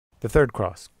The third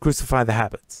cross, Crucify the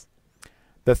Habits.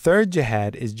 The third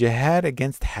jihad is jihad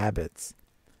against habits.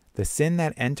 The sin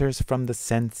that enters from the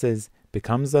senses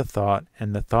becomes a thought,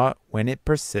 and the thought, when it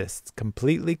persists,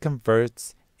 completely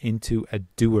converts into a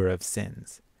doer of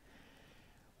sins.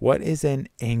 What is an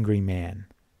angry man?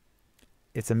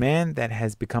 It's a man that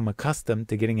has become accustomed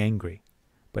to getting angry.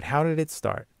 But how did it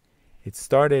start? It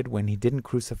started when he didn't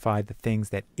crucify the things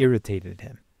that irritated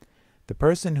him. The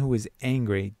person who is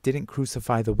angry didn't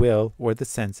crucify the will or the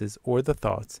senses or the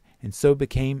thoughts, and so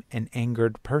became an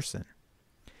angered person.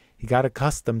 He got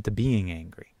accustomed to being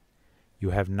angry.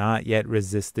 You have not yet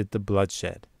resisted the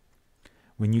bloodshed.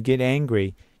 When you get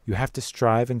angry, you have to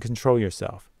strive and control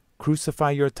yourself.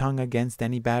 Crucify your tongue against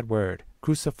any bad word.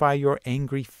 Crucify your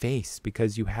angry face,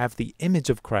 because you have the image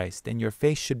of Christ and your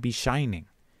face should be shining.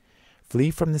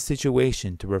 Flee from the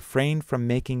situation to refrain from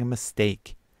making a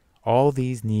mistake. All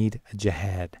these need a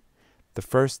jihad. The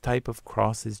first type of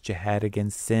cross is jihad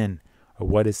against sin, or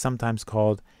what is sometimes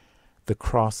called the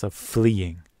cross of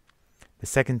fleeing. The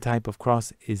second type of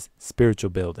cross is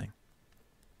spiritual building.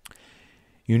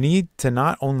 You need to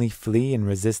not only flee and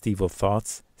resist evil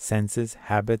thoughts, senses,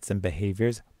 habits, and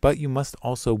behaviors, but you must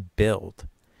also build.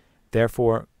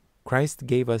 Therefore, Christ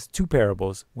gave us two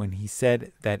parables when he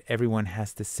said that everyone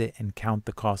has to sit and count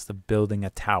the cost of building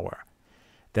a tower.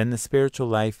 Then the spiritual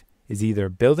life is either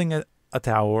building a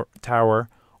tower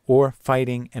or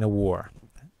fighting in a war.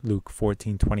 Luke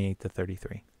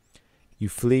 14:28-33. You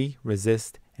flee,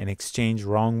 resist, and exchange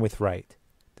wrong with right.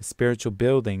 The spiritual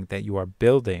building that you are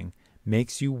building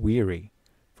makes you weary.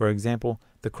 For example,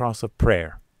 the cross of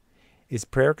prayer. Is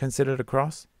prayer considered a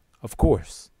cross? Of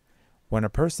course. When a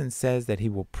person says that he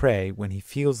will pray when he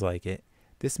feels like it,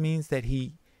 this means that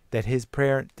his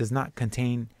prayer does not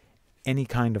contain any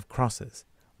kind of crosses.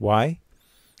 Why?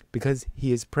 Because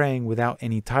he is praying without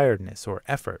any tiredness or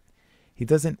effort. He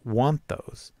doesn't want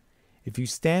those. If you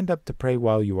stand up to pray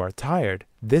while you are tired,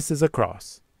 this is a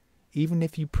cross. Even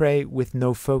if you pray with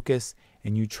no focus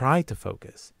and you try to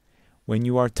focus. When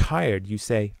you are tired, you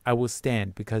say, I will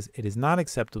stand, because it is not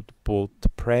acceptable to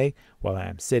pray while I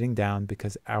am sitting down,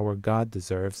 because our God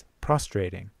deserves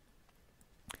prostrating.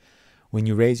 When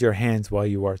you raise your hands while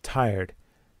you are tired,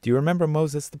 do you remember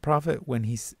Moses the prophet when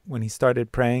he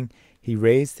started praying, he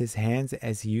raised his hands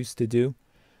as he used to do?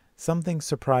 Something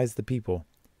surprised the people.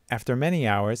 After many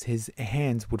hours, his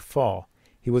hands would fall.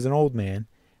 He was an old man.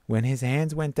 When his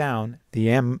hands went down, the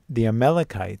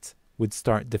Amalekites would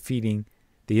start defeating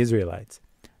the Israelites.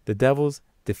 The devils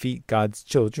defeat God's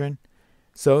children.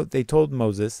 So they told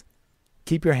Moses,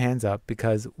 keep your hands up,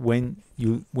 because when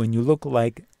you look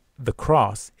like the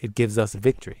cross, it gives us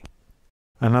victory.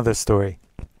 Another story.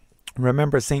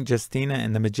 Remember Saint Justina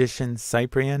and the magician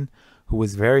Cyprian, who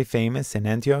was very famous in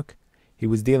Antioch? He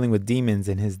was dealing with demons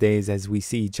in his days as we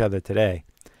see each other today.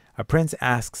 A prince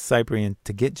asks Cyprian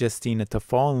to get Justina to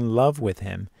fall in love with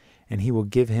him, and he will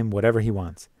give him whatever he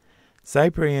wants.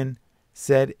 Cyprian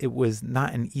said it was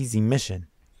not an easy mission.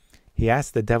 He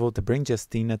asked the devil to bring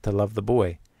Justina to love the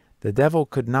boy. The devil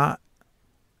could not,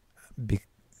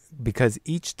 because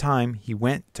each time he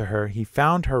went to her, he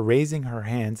found her raising her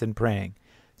hands and praying.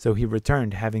 So he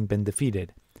returned, having been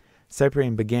defeated.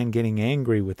 Cyprian began getting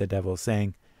angry with the devil,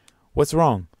 saying, What's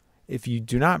wrong? If you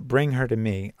do not bring her to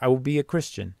me, I will be a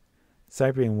Christian.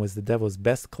 Cyprian was the devil's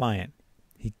best client.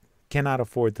 He cannot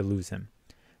afford to lose him.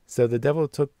 So the devil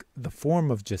took the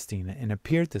form of Justina and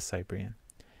appeared to Cyprian.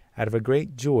 Out of a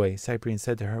great joy, Cyprian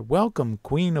said to her, Welcome,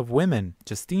 queen of women,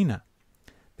 Justina.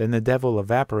 Then the devil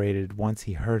evaporated once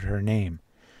he heard her name.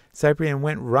 Cyprian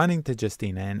went running to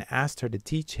Justina and asked her to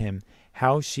teach him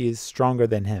how she is stronger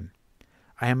than him.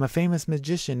 I am a famous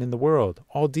magician in the world.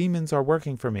 All demons are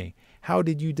working for me. How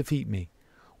did you defeat me?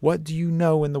 What do you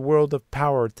know in the world of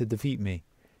power to defeat me?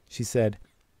 She said,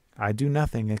 I do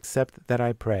nothing except that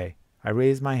I pray. I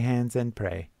raise my hands and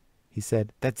pray. He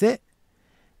said, That's it.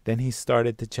 Then he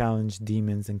started to challenge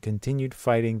demons and continued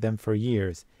fighting them for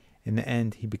years. In the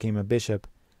end, he became a bishop,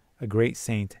 a great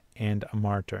saint, and a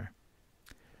martyr.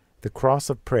 The cross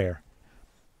of prayer.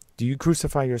 Do you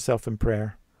crucify yourself in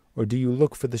prayer? Or do you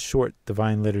look for the short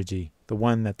divine liturgy, the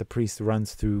one that the priest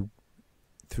runs through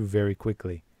very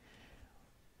quickly?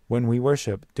 When we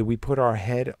worship, do we put our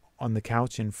head on the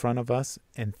couch in front of us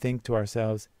and think to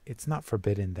ourselves, it's not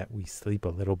forbidden that we sleep a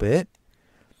little bit?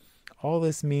 All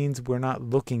this means we're not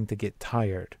looking to get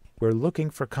tired. We're looking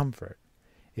for comfort.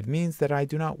 It means that I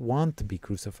do not want to be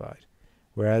crucified.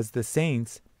 Whereas the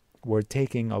saints were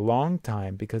taking a long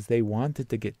time because they wanted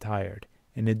to get tired,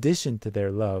 in addition to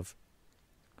their love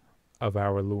of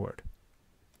our Lord.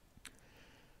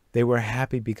 They were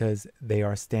happy because they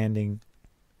are standing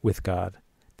with God.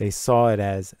 They saw it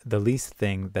as the least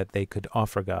thing that they could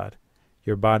offer God.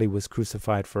 Your body was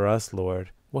crucified for us,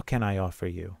 Lord. What can I offer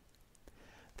you?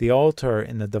 The altar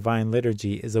in the divine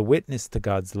liturgy is a witness to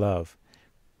God's love.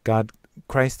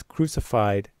 Christ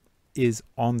crucified is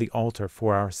on the altar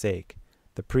for our sake.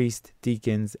 The priest,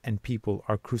 deacons, and people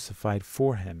are crucified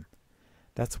for him.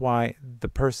 That's why the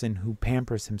person who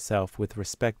pampers himself with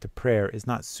respect to prayer is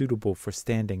not suitable for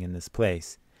standing in this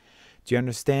place. Do you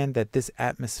understand that this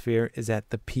atmosphere is at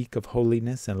the peak of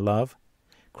holiness and love?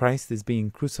 Christ is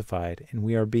being crucified, and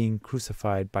we are being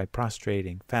crucified by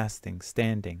prostrating, fasting,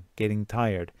 standing, getting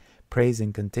tired,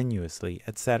 praising continuously,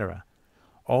 etc.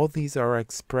 All these are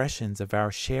expressions of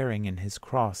our sharing in his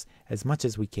cross as much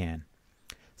as we can.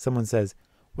 Someone says,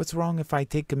 "What's wrong if I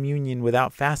take communion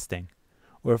without fasting?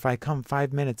 Or if I come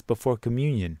 5 minutes before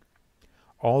communion?"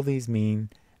 All these mean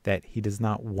that he does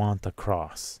not want a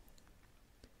cross.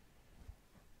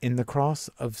 In the cross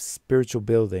of spiritual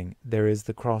building, there is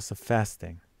the cross of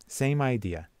fasting. Same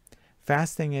idea.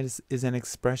 Fasting is an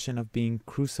expression of being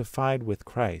crucified with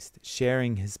Christ,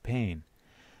 sharing his pain.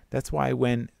 That's why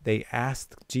when they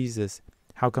asked Jesus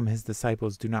how come his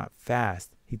disciples do not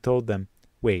fast, he told them,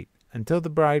 wait until the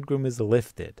bridegroom is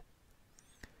lifted.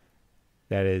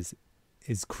 That is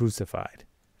crucified.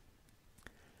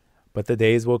 But the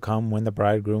days will come when the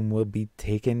bridegroom will be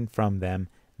taken from them.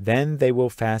 Then they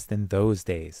will fast in those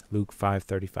days. Luke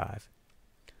 5:35.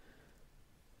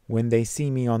 When they see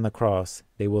me on the cross,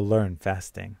 they will learn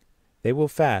fasting. They will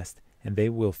fast, and they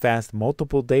will fast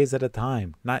multiple days at a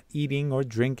time, not eating or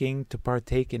drinking to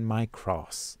partake in my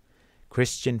cross.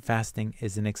 Christian fasting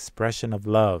is an expression of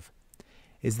love.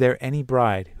 Is there any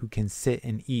bride who can sit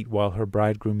and eat while her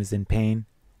bridegroom is in pain?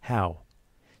 How?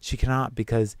 She cannot,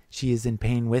 because she is in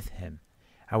pain with him.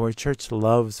 Our church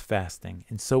loves fasting,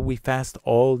 and so we fast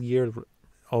all year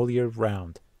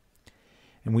round.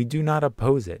 And we do not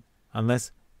oppose it,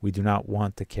 unless we do not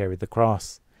want to carry the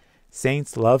cross.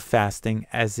 Saints love fasting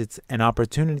as it's an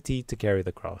opportunity to carry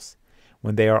the cross.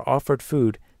 When they are offered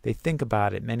food, they think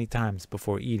about it many times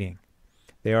before eating.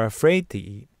 They are afraid to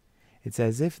eat. It's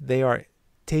as if they are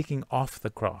taking off the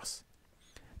cross.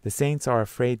 The saints are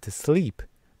afraid to sleep,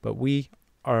 but we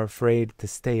are afraid to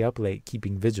stay up late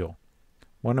keeping vigil.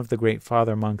 One of the great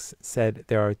father monks said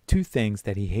there are 2 things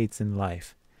that he hates in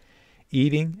life,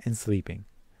 eating and sleeping,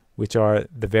 which are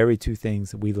the very 2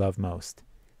 things we love most.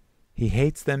 He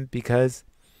hates them because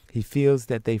he feels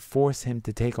that they force him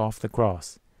to take off the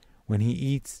cross. When he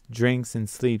eats, drinks, and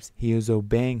sleeps, he is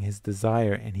obeying his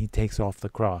desire and he takes off the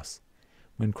cross.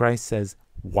 When Christ says,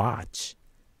 watch,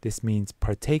 this means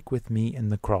partake with me in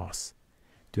the cross.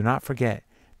 Do not forget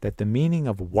that the meaning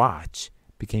of watch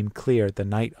became clear the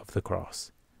night of the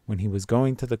cross. When he was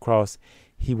going to the cross,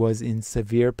 he was in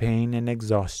severe pain and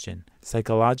exhaustion,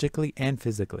 psychologically and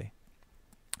physically.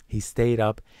 He stayed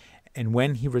up, and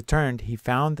when he returned, he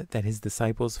found that his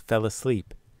disciples fell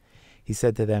asleep. He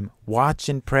said to them, watch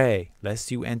and pray,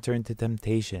 lest you enter into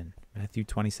temptation. Matthew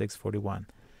 26:41.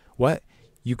 What?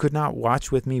 You could not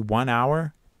watch with me 1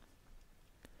 hour?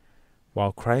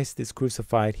 While Christ is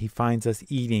crucified, he finds us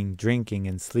eating, drinking,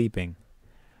 and sleeping.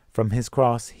 From his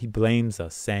cross, he blames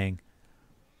us, saying,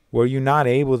 were you not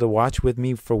able to watch with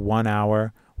me for 1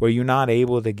 hour? Were you not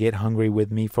able to get hungry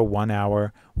with me for 1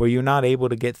 hour? Were you not able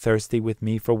to get thirsty with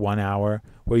me for 1 hour?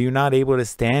 Were you not able to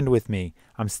stand with me?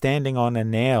 I'm standing on a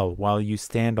nail while you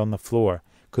stand on the floor.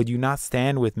 Could you not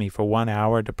stand with me for 1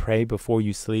 hour to pray before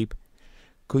you sleep?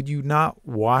 Could you not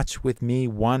watch with me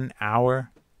 1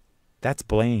 hour? That's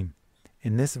blame.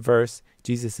 In this verse,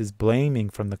 Jesus is blaming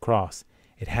from the cross.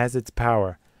 It has its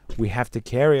power. We have to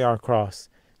carry our cross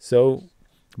so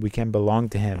we can belong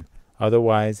to him.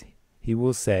 Otherwise, he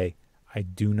will say, I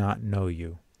do not know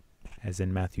you, as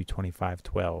in Matthew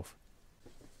 25:12.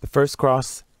 The first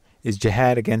cross is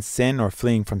jihad against sin or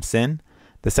fleeing from sin.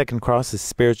 The second cross is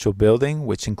spiritual building,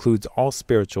 which includes all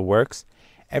spiritual works.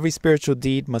 Every spiritual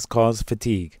deed must cause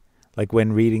fatigue. Like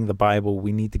when reading the Bible,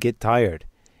 we need to get tired.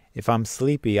 If I'm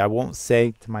sleepy, I won't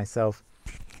say to myself,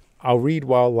 I'll read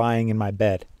while lying in my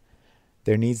bed.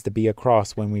 There needs to be a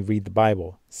cross when we read the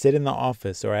Bible. Sit in the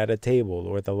office or at a table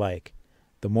or the like.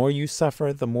 The more you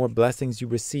suffer, the more blessings you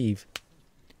receive,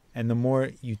 and the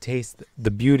more you taste the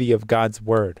beauty of God's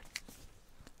word.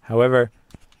 However,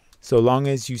 so long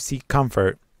as you seek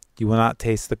comfort, you will not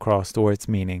taste the cross or its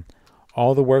meaning.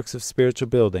 All the works of spiritual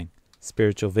building,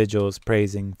 spiritual vigils,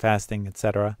 praising, fasting,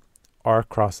 etc., are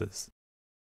crosses.